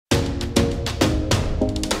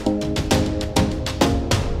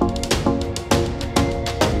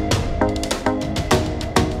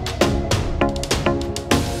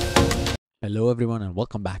everyone, and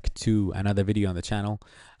welcome back to another video on the channel.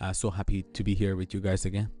 So happy to be here with you guys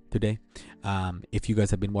again today. If you guys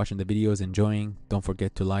have been watching the videos, enjoying, don't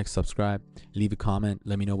forget to like, subscribe, leave a comment,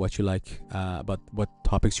 let me know what you like about what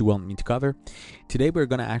topics you want me to cover. Today we're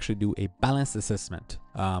going to actually do a balanced assessment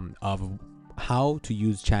of how to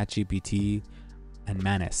use ChatGPT and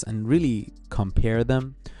Manus and really compare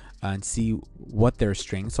them and see what their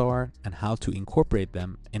strengths are and how to incorporate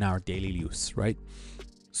them in our daily use, right?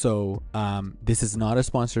 So this is not a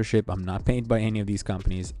sponsorship. I'm not paid by any of these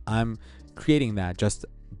companies. I'm creating that just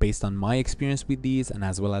based on my experience with these, and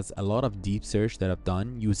as well as a lot of deep search that I've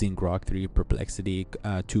done using Grok 3, Perplexity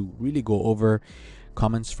to really go over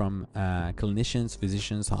comments from clinicians,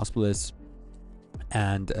 physicians, hospitalists,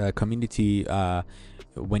 and community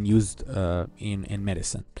when used in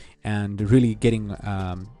medicine, and really getting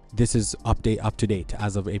this is up to date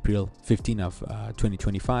as of April 15 of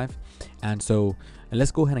 2025. And so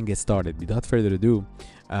let's go ahead and get started without further ado.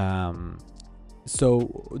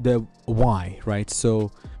 So the why, right?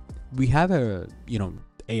 So we have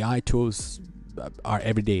AI tools are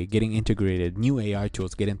every day getting integrated, new AI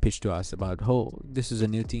tools getting pitched to us about, oh, this is a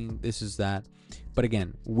new thing, this is that. But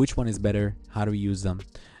again, which one is better? How do we use them?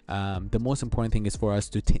 The most important thing is for us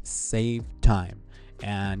to save time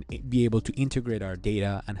and be able to integrate our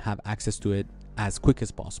data and have access to it as quick as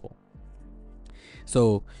possible.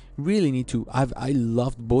 So really need to, I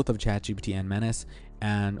loved both of ChatGPT and Manus,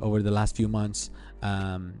 and over the last few months,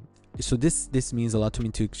 so this means a lot to me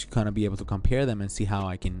to kind of be able to compare them and see how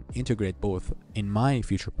I can integrate both in my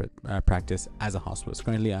future practice as a hospitalist.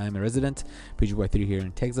 Currently I am a resident PGY3 here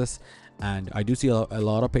in Texas, and I do see a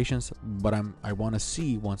lot of patients, but I want to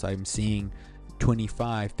see, once I'm seeing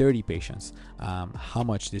 25-30 patients, how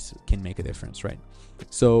much this can make a difference, right?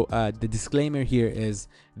 So the disclaimer here is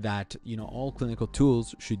that all clinical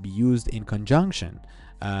tools should be used in conjunction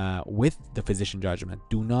with the physician judgment.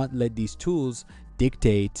 Do not let these tools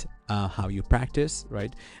dictate how you practice,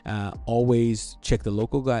 right? Always check the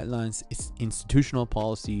local guidelines, institutional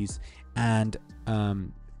policies, and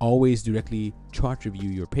always directly chart review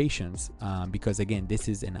your patients, because again, this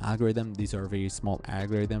is an algorithm. These are very small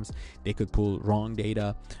algorithms. They could pull wrong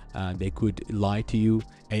data. They could lie to you.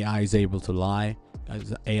 AI is able to lie.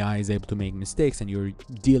 AI is able to make mistakes, and you're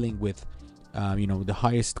dealing with the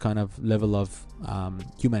highest kind of level of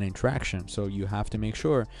human interaction. So you have to make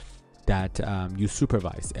sure that you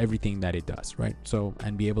supervise everything that it does, right? So,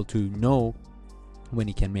 and be able to know when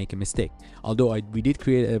you can make a mistake. Although we did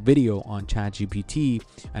create a video on ChatGPT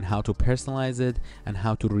and how to personalize it and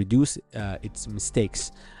how to reduce its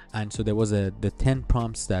mistakes. And so there was the 10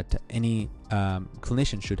 prompts that any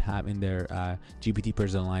clinician should have in their GPT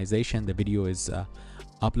personalization. The video is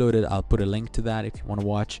uploaded. I'll put a link to that if you want to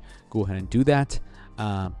watch. Go ahead and do that.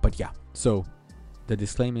 But yeah, so the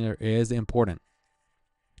disclaimer is important.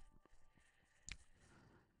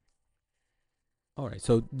 All right,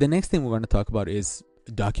 so the next thing we're going to talk about is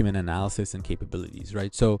document analysis and capabilities,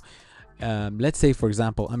 right? So let's say, for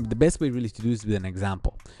example, the best way really to do is with an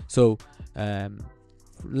example. So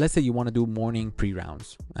let's say you want to do morning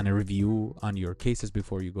pre-rounds and a review on your cases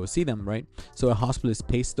before you go see them, right? So a hospitalist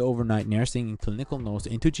pastes the overnight nursing and clinical notes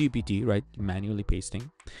into GPT, right? Manually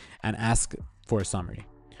pasting, and ask for a summary.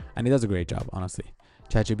 And it does a great job, honestly.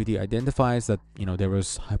 ChatGPT identifies that there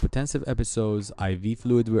was hypotensive episodes, IV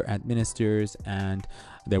fluid were administered, and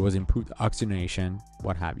there was improved oxygenation,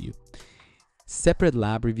 what have you. Separate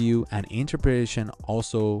lab review and interpretation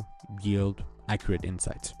also yield accurate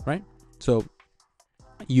insights, right? So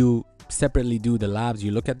you separately do the labs,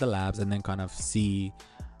 you look at the labs, and then kind of see,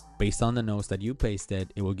 based on the notes that you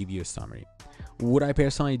pasted, it will give you a summary. Would I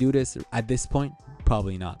personally do this at this point?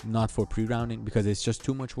 Probably not for pre-rounding, because it's just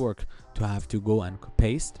too much work to have to go and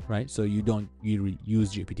paste, right? So you don't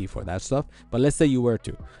use GPT for that stuff. But let's say you were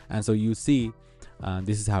to, and so you see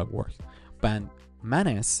this is how it works. But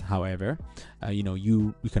Manus, however,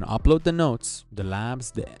 you can upload the notes, the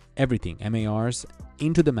labs, everything, MARs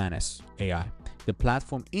into the Manus AI. The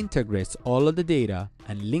platform integrates all of the data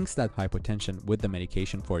and links that hypotension with the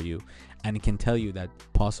medication for you, and it can tell you that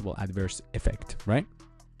possible adverse effect, right?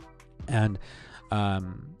 And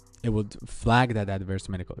it would flag that adverse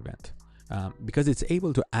medical event because it's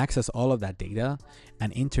able to access all of that data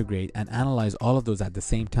and integrate and analyze all of those at the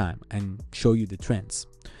same time and show you the trends.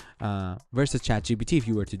 Versus ChatGPT, if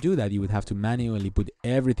you were to do that, you would have to manually put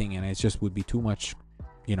everything in. It just would be too much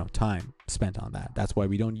time spent on that. That's why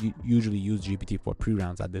we don't usually use GPT for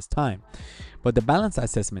pre-rounds at this time. But the balance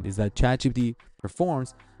assessment is that ChatGPT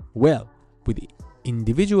performs well with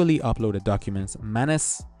individually uploaded documents.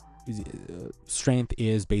 Manus strength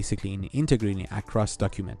is basically in integrating across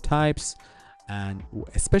document types and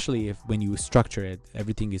especially if when you structure it,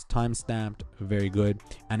 everything is time stamped, very good,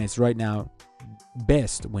 and it's right now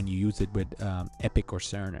best when you use it with Epic or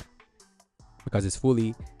Cerner because it's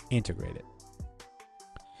fully integrated.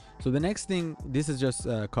 So the next thing, this is just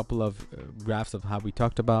a couple of graphs of how we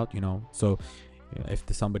talked about, so if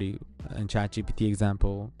somebody in ChatGPT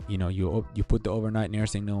example, you put the overnight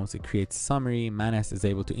nursing notes, it creates a summary. Manus is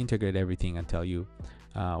able to integrate everything and tell you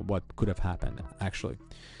what could have happened actually.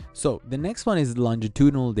 So the next one is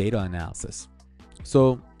longitudinal data analysis.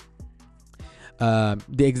 So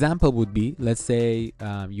the example would be, let's say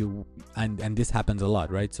and this happens a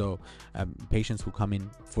lot, right? So patients who come in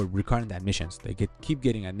for recurrent admissions, they keep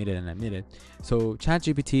getting admitted. So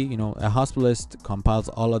ChatGPT, a hospitalist compiles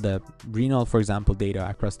all of the renal, for example, data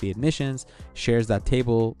across the admissions, shares that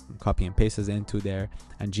table, copy and pastes into there,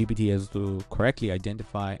 and GPT is to correctly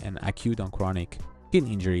identify an acute and chronic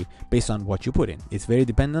kidney injury based on what you put in. It's very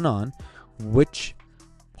dependent on what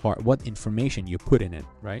information you put in it,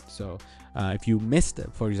 right? So if you missed,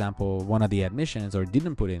 for example, one of the admissions or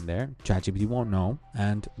didn't put in there, ChatGPT won't know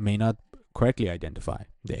and may not correctly identify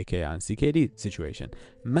the AKI and CKD situation.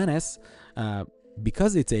 Manus,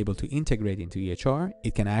 because it's able to integrate into EHR,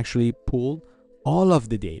 it can actually pull all of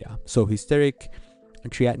the data. So hysteric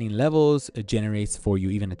creatinine levels, it generates for you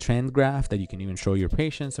even a trend graph that you can even show your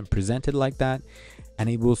patients and present it like that, and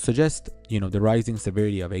it will suggest the rising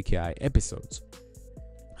severity of AKI episodes,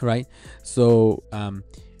 right? So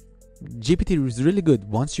GPT is really good.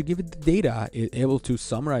 Once you give it the data, it's able to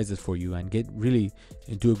summarize it for you and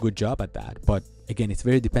do a good job at that. But again, it's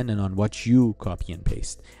very dependent on what you copy and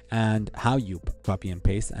paste and how you copy and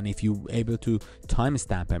paste, and if you're able to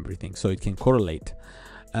timestamp everything so it can correlate.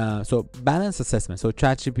 So balance assessment. So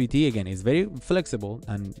ChatGPT again is very flexible,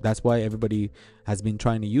 and that's why everybody has been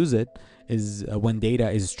trying to use it, is when data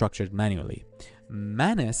is structured manually.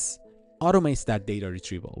 Manus automates that data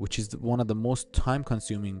retrieval, which is one of the most time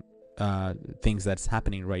consuming things that's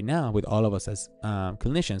happening right now with all of us as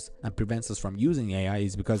clinicians, and prevents us from using AI,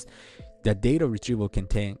 is because that data retrieval can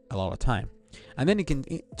take a lot of time. And then it can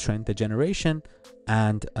trend the generation,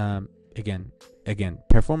 and again,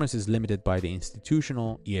 performance is limited by the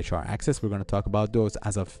institutional EHR access. We're going to talk about those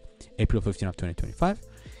as of April 15 of 2025.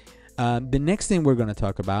 The next thing we're going to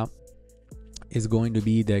talk about is going to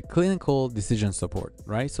be the clinical decision support,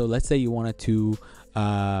 right? So let's say you wanted to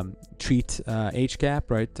treat HCAP,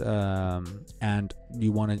 right? And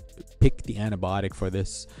you want to pick the antibiotic for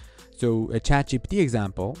this. So a ChatGPT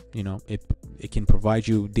example, it can provide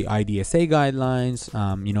you the IDSA guidelines,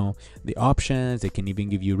 the options. It can even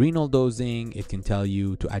give you renal dosing. It can tell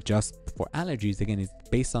you to adjust for allergies. Again, it's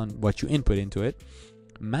based on what you input into it.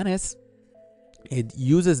 Manus, it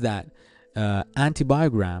uses that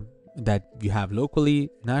antibiogram that you have locally,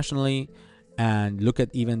 nationally, and look at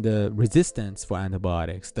even the resistance for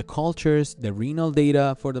antibiotics, the cultures, the renal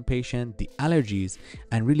data for the patient, the allergies,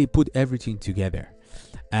 and really put everything together.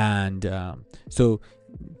 And so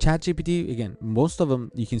ChatGPT, again, most of them,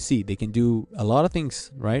 you can see they can do a lot of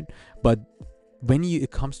things, right? But when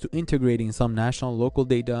it comes to integrating some national, local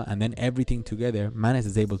data and then everything together, Manus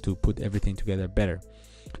is able to put everything together better.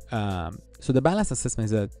 So the balance assessment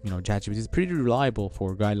is that ChatGPT is pretty reliable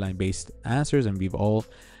for guideline-based answers, and we've all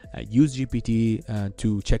used GPT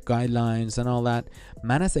to check guidelines and all that.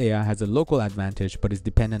 Manus AI has a local advantage, but is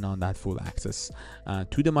dependent on that full access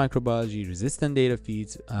to the microbiology, resistant data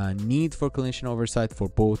feeds. Need for clinician oversight for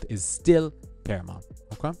both is still paramount.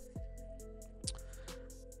 Okay,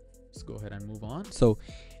 let's go ahead and move on. So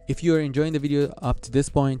if you're enjoying the video up to this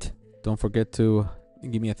point, don't forget to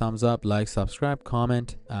give me a thumbs up, like, subscribe,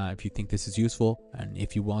 comment if you think this is useful, and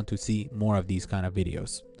if you want to see more of these kind of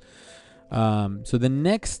videos. So the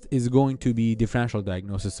next is going to be differential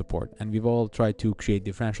diagnosis support, and we've all tried to create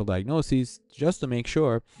differential diagnoses just to make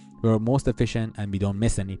sure we're most efficient and we don't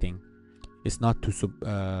miss anything. It's not to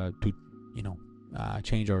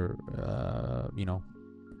change our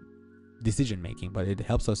decision making, but it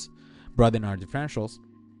helps us broaden our differentials.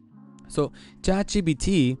 So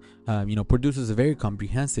ChatGPT, produces a very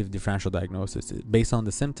comprehensive differential diagnosis based on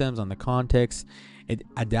the symptoms, on the context. It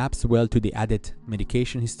adapts well to the added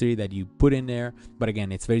medication history that you put in there. But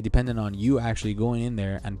again, it's very dependent on you actually going in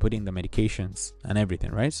there and putting the medications and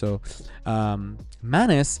everything, right? So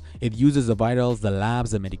Manus, it uses the vitals, the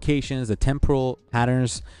labs, the medications, the temporal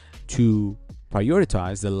patterns to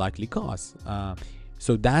prioritize the likely cause.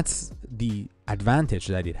 So that's the advantage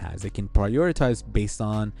that it has. It can prioritize based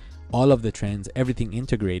on all of the trends, everything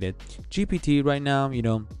integrated. GPT right now,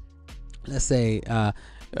 let's say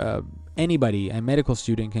anybody, a medical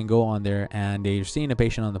student, can go on there and they're seeing a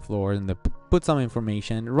patient on the floor and they put some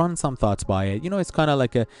information, run some thoughts by it. It's kind of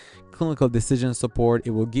like a clinical decision support.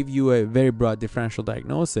 It will give you a very broad differential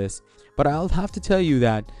diagnosis. But I'll have to tell you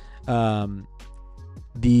that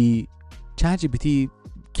the ChatGPT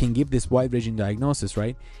can give this wide-ranging diagnosis,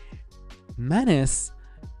 right? Manus,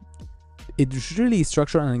 it's really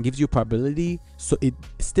structured and gives you probability, so it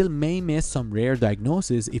still may miss some rare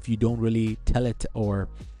diagnosis if you don't really tell it or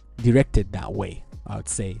direct it that way, I would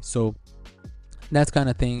say. So that's kind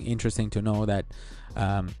of thing interesting to know, that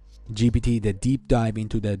GPT, the deep dive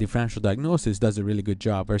into the differential diagnosis, does a really good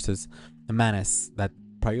job, versus Manus that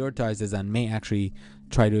prioritizes and may actually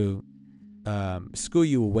try to skew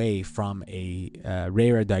you away from a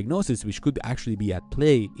rarer diagnosis, which could actually be at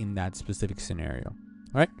play in that specific scenario,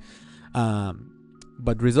 right?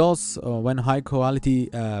 But results when high quality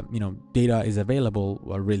data is available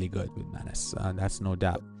are really good with Manus, that's no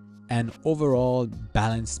doubt. And overall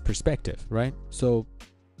balanced perspective, right? So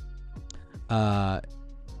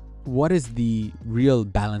what is the real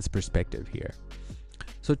balanced perspective here?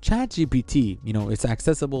 So ChatGPT, it's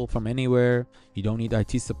accessible from anywhere. You don't need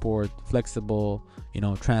IT support, flexible,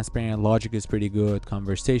 transparent, logic is pretty good,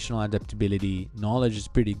 conversational adaptability, knowledge is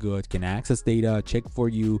pretty good, can access data, check for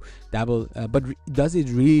you, dabble. But does it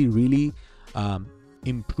really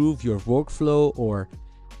improve your workflow or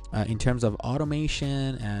in terms of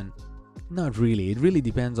automation? And not really. It really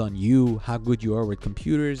depends on you, how good you are with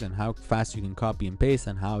computers and how fast you can copy and paste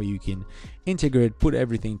and how you can integrate, put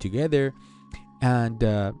everything together. And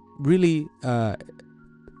really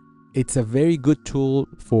it's a very good tool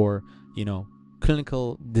for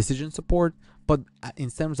clinical decision support. But in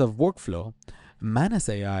terms of workflow, Manus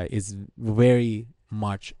AI is very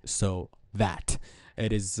much so that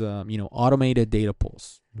it is automated data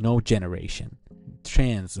pulls, node generation,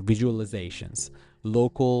 trends, visualizations,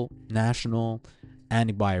 local, national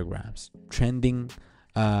antibiograms, trending,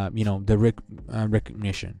 the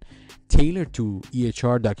recognition, tailored to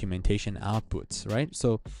EHR documentation outputs, right?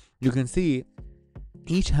 So you can see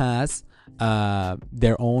each has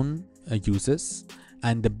their own uses,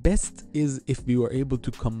 and the best is if we were able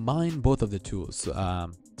to combine both of the tools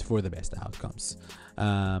for the best outcomes.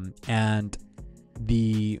 And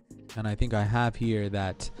I think I have here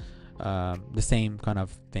that the same kind of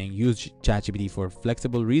thing. Use ChatGPT for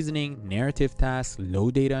flexible reasoning, narrative tasks,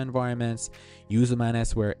 low data environments. Use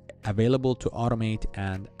Manus where available to automate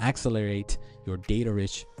and accelerate your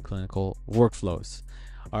data-rich clinical workflows.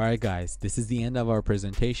 All right, guys, this is the end of our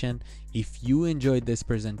presentation. If you enjoyed this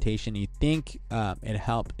presentation, you think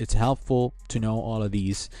it's helpful to know all of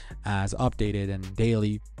these as updated and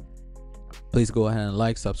daily, please go ahead and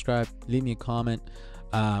like, subscribe, leave me a comment.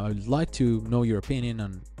 I would like to know your opinion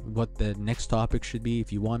on what the next topic should be.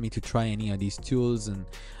 If you want me to try any of these tools, and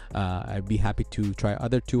I'd be happy to try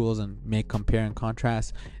other tools and make compare and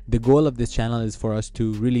contrast. The goal of this channel is for us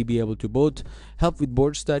to really be able to both help with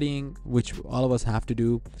board studying, which all of us have to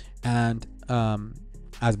do, and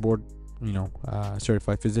as board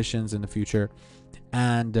certified physicians in the future,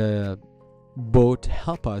 and both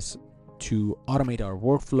help us to automate our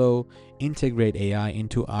workflow, integrate AI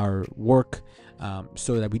into our work,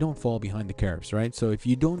 so that we don't fall behind the curves, right? So if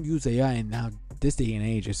you don't use AI, and now this day and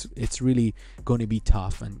age, it's really going to be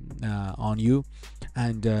tough and on you.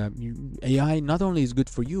 And AI not only is good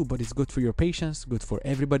for you, but it's good for your patients, good for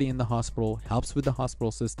everybody in the hospital, helps with the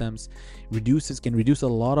hospital systems, can reduce a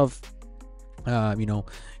lot of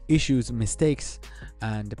issues, mistakes,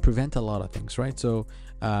 and prevent a lot of things, right? So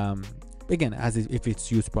again, if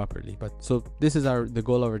it's used properly. But so this is the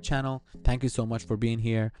goal of our channel. Thank you so much for being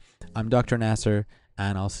here. I'm Dr. Nasser,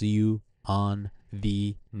 and I'll see you on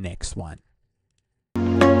the next one.